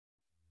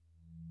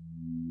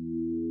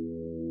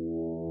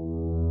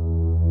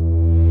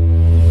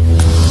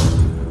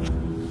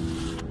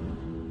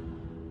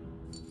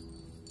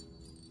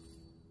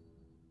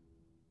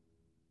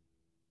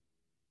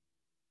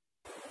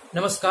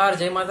નમસ્કાર,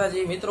 જય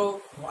માતાજી મિત્રો.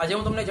 આજે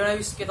હું તમને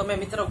જણાવીશ કે તમે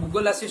મિત્ર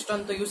ગૂગલ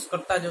આસિસ્ટન્ટ તો યુઝ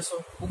કરતા જ હશો.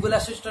 ગૂગલ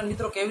આસિસ્ટન્ટ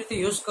મિત્રો કેવી રીતે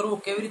યુઝ કરવું,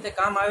 કેવી રીતે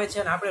કામ આવે છે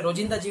અને આપણે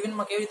રોજિંદા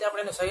જીવનમાં કેવી રીતે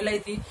આપણે એને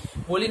સહેલાઈથી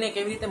બોલીને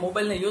કેવી રીતે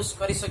મોબાઈલને યુઝ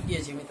કરી શકીએ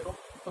છીએ મિત્રો.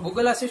 તો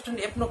ગૂગલ આસિસ્ટન્ટ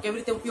એપનો કેવી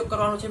રીતે ઉપયોગ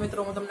કરવાનો છે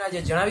મિત્રો હું તમને આજે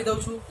જણાવી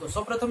દઉં છું. તો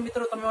સૌપ્રથમ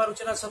મિત્રો તમે મારું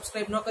ચેનલ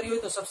સબસ્ક્રાઇબ ન કરી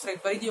હોય તો સબસ્ક્રાઇબ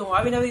કરી દો. હું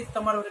આવી નવી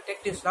તમારો ટેક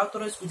ટિપ્સ લાવતો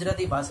રહીશ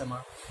ગુજરાતી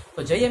ભાષામાં. તો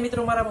જઈએ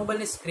મિત્રો મારા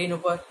મોબાઈલની સ્ક્રીન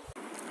ઉપર.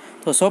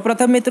 તો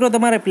સૌપ્રથમ મિત્રો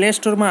તમારે પ્લે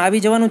સ્ટોરમાં આવી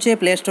જવાનું છે.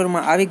 પ્લે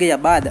સ્ટોરમાં આવી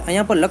ગયા બાદ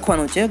અહીંયા પર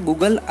લખવાનું છે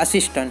ગૂગલ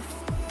આસિસ્ટન્ટ.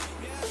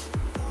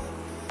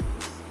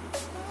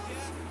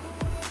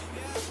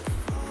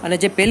 અને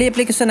જે પહેલી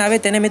એપ્લિકેશન આવે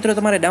તેને મિત્રો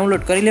તમારે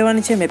ડાઉનલોડ કરી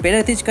લેવાની છે. મેં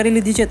પહેલેથી જ કરી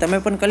લીધી છે, તમે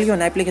પણ કરી લો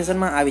અને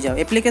એપ્લિકેશનમાં આવી જાઓ.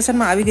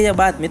 એપ્લિકેશનમાં આવી ગયા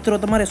બાદ મિત્રો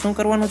તમારે શું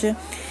કરવાનું છે,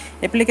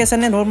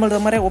 એપ્લિકેશનને નોર્મલ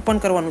તમારે ઓપન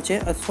કરવાનું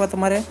છે અથવા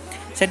તમારે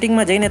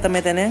સેટિંગમાં જઈને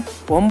તમે તેને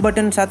હોમ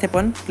બટન સાથે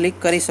પણ ક્લિક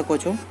કરી શકો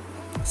છો,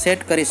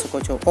 સેટ કરી શકો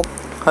છો.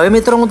 હવે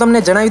મિત્રો હું તમને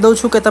જણાવી દઉં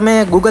છું કે તમે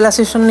ગૂગલ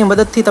આસિસ્ટન્ટની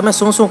મદદથી તમે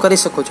શું શું કરી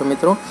શકો છો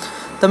મિત્રો.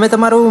 તમે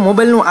તમારું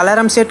મોબાઈલનું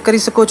અલાર્મ સેટ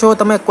કરી શકો છો.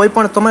 તમે કોઈ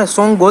પણ તમે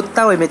સોંગ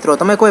ગોતતા હોય મિત્રો,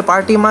 તમે કોઈ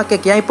પાર્ટીમાં કે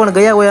ક્યાંય પણ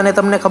ગયા હોય અને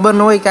તમને ખબર ન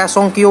હોય કે આ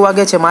સોંગ કયું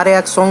વાગે છે, મારે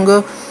આ સોંગ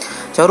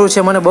જરૂર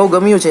છે, મને બહુ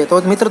ગમ્યું છે, તો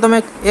મિત્રો તમે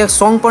એ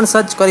સોંગ પણ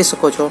સર્ચ કરી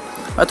શકો છો.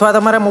 અથવા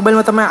તમારા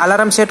મોબાઈલમાં તમે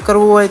અલાર્મ સેટ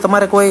કરવું હોય,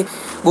 તમારે કોઈ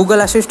ગૂગલ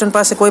આસિસ્ટન્ટ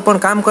પાસે કોઈ પણ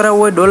કામ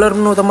કરાવવું હોય,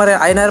 ડોલરનું તમારે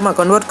આઈએનઆરમાં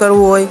કન્વર્ટ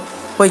કરવું હોય,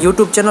 કોઈ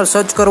યુટ્યુબ ચેનલ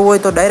સર્ચ કરવું હોય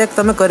તો ડાયરેક્ટ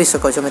તમે કરી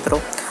શકો છો મિત્રો.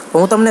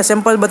 હું તમને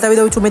સેમ્પલ બતાવી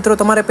દઉં છું મિત્રો.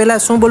 તમારે પહેલાં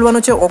શું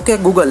બોલવાનું છે, ઓકે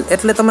ગૂગલ,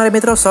 એટલે તમારે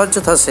મિત્રો સર્ચ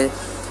થશે.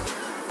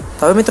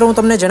 હવે મિત્રો હું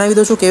તમને જણાવી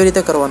દઉં છું કેવી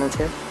રીતે કરવાનું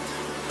છે.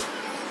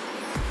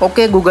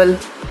 Okay Google,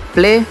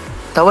 play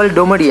Dhaval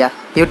ડોમડિયા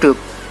YouTube.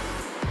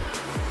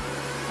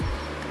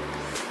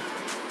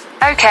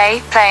 Okay,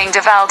 playing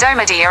Dhaval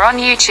Domadia on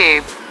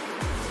YouTube.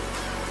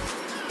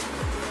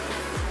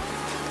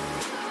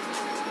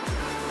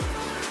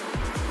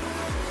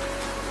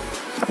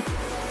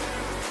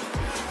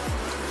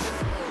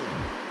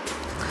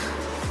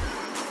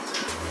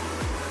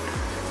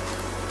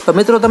 તો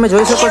મિત્રો તમે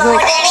જોઈ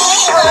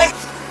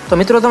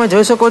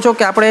શકો છો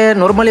કે આપણે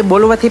નોર્મલી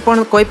બોલવાથી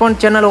પણ કોઈ પણ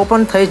ચેનલ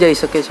ઓપન થઈ જઈ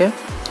શકે છે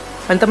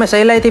અને તમે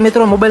સહેલાઈથી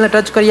મિત્રો મોબાઈલને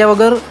ટચ કર્યા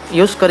વગર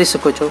યુઝ કરી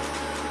શકો છો.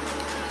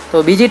 તો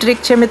બીજી ટ્રીક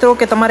છે મિત્રો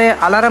કે તમારે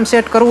અલાર્મ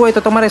સેટ કરવું હોય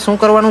તો તમારે શું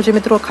કરવાનું છે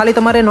મિત્રો, ખાલી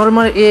તમારે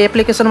નોર્મલ એ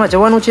એપ્લિકેશનમાં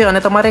જવાનું છે અને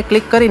તમારે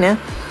ક્લિક કરીને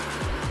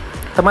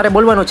તમારે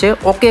બોલવાનું છે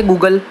okay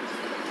Google.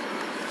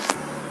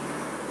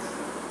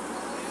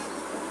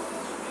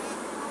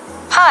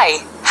 Hi,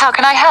 how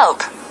can I help?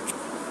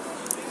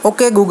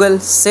 Okay Google,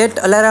 set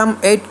alarm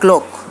 8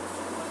 o'clock.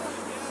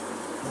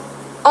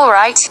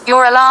 Alright,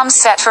 your alarm's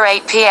set for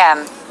 8 p.m.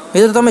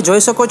 મિત્રો તમે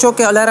જોઈ શકો છો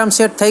કે અલાર્મ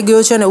સેટ થઈ ગયો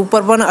છે અને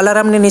ઉપર પણ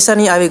અલાર્મની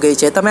નિશાની આવી ગઈ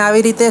છે. તમે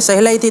આવી રીતે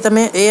સહેલાઈથી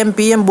તમે AM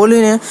PM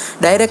બોલીને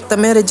ડાયરેક્ટ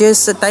તમારે જે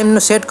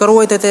ટાઈમનો સેટ કરવો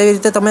હોય તેવી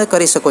રીતે તમે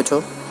કરી શકો છો.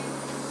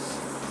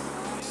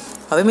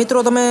 હવે મિત્રો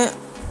તમે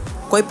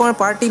કોઈ પણ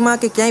પાર્ટીમાં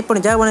કે ક્યાંય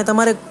પણ જાઓ અને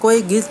તમારે કોઈ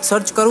ગીત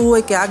સર્ચ કરવું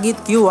હોય કે આ ગીત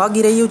કયું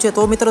વાગી રહ્યું છે,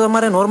 તો મિત્રો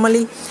તમારે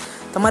નોર્મલી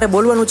તમારે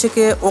બોલવાનું છે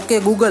કે okay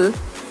Google,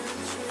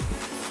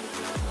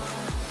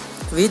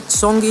 which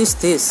song is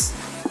this.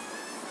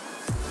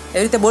 એ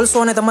રીતે બોલશો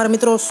અને તમારે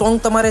મિત્રો સોંગ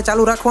તમારે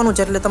ચાલુ રાખવાનું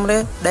છે એટલે તમને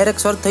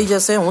ડાયરેક્ટ સર્ચ થઈ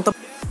જશે.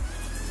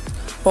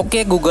 Okay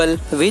Google,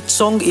 which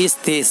song is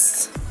this.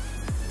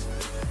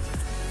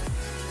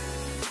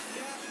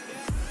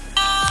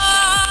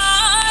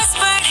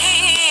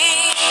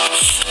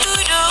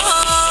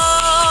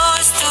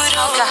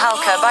 Halka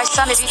Halka by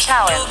Sunny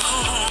Chowan.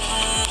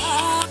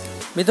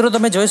 મિત્રો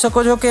તમે જોઈ શકો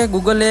છો કે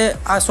ગૂગલે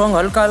આ સોંગ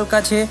હલકા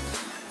હલકા છે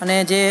અને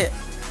જે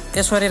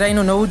ઐશ્વર્યા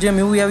રાયનું નવું જે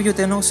મૂવી આવ્યું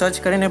તેનું સર્ચ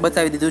કરીને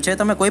બતાવી દીધું છે.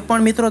 તમે કોઈ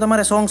પણ મિત્રો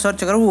તમારે સોંગ સર્ચ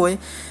કરવું હોય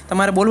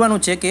તમારે બોલવાનું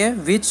છે કે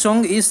વિચ સોંગ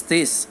ઇઝ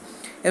ધીસ.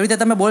 એવી રીતે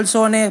તમે બોલશો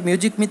અને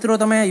મ્યુઝિક મિત્રો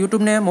તમે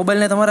યુટ્યુબને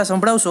મોબાઈલને તમારા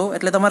સંભળાવશો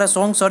એટલે તમારા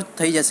સોંગ સર્ચ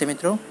થઈ જશે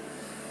મિત્રો.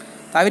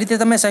 આવી રીતે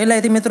તમે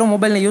સહેલાઈથી મિત્રો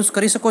મોબાઈલને યુઝ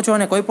કરી શકો છો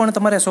અને કોઈ પણ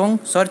તમારે સોંગ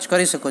સર્ચ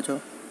કરી શકો છો.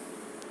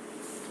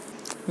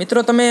 મિત્રો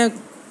તમે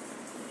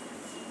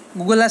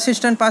ગૂગલ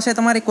આસિસ્ટન્ટ પાસે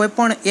તમારી કોઈ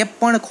પણ એપ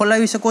પણ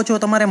ખોલાવી શકો છો.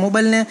 તમારે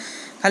મોબાઈલને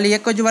ખાલી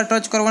એક જ વાર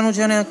ટચ કરવાનું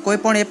છે અને કોઈ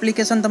પણ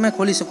એપ્લિકેશન તમે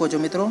ખોલી શકો છો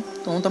મિત્રો.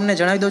 તો હું તમને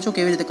જણાવી દઉં છું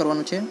કેવી રીતે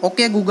કરવાનું છે.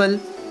 Okay Google,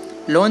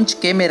 launch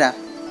camera.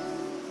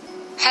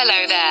 Hello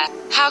there,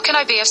 how can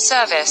I be of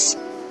service?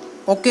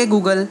 Okay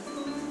Google,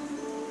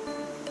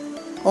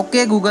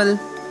 okay Google,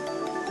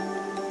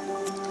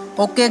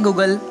 okay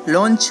Google,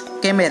 launch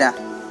camera.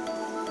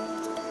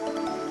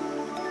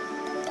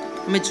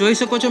 તમે જોઈ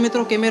શકો છો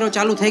મિત્રો કેમેરો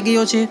ચાલુ થઈ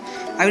ગયો છે.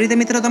 આવી રીતે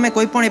મિત્રો તમે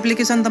કોઈ પણ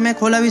એપ્લિકેશન તમે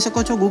ખોલાવી શકો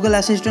છો ગૂગલ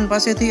આસિસ્ટન્ટ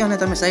પાસેથી અને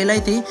તમે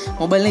સહેલાઈથી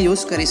મોબાઈલને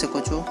યુઝ કરી શકો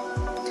છો.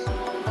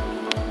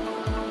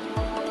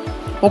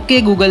 Okay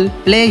Google,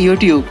 play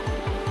YouTube.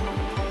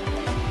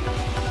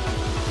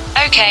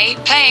 Okay,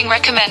 playing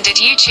recommended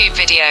YouTube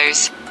videos.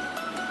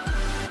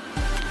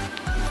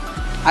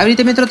 આવી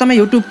રીતે મિત્રો તમે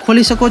યુટ્યુબ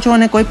ખોલી શકો છો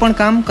અને કોઈ પણ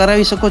કામ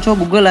કરાવી શકો છો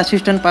ગૂગલ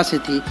આસિસ્ટન્ટ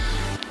પાસેથી.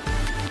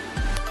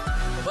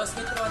 બસ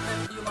મિત્રો આજના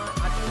વિડીયોમાં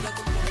આટલું જ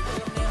હતું.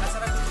 તમને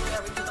આશા રાખું છું કે આ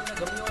વિડીયો તમને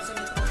ગમ્યો હશે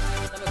મિત્રો.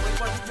 તમે કોઈ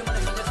પણ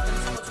વિડીયો મને સજેસ્ટ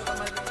કરી શકો છો.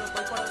 તમારે મિત્રો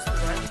કોઈ પણ વસ્તુ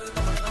જાણવી હોય તો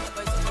મને તમે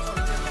કહી શકો છો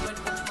વિડીયો કમેન્ટ બોક્સમાં.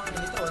 અને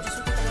મિત્રો હજી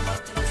સુધી તમે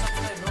મારું ચેનલ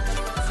સબસ્ક્રાઇબ ન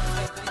કર્યું તો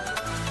સબસ્ક્રાઇબ કરી દો.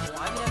 હું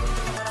આવી રીતે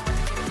તમારા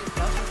માટે કેવી રીતે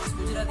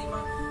ગુજરાતી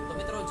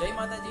જય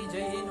માતાજી,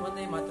 જય હિન્દ,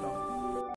 વંદે માતરમ.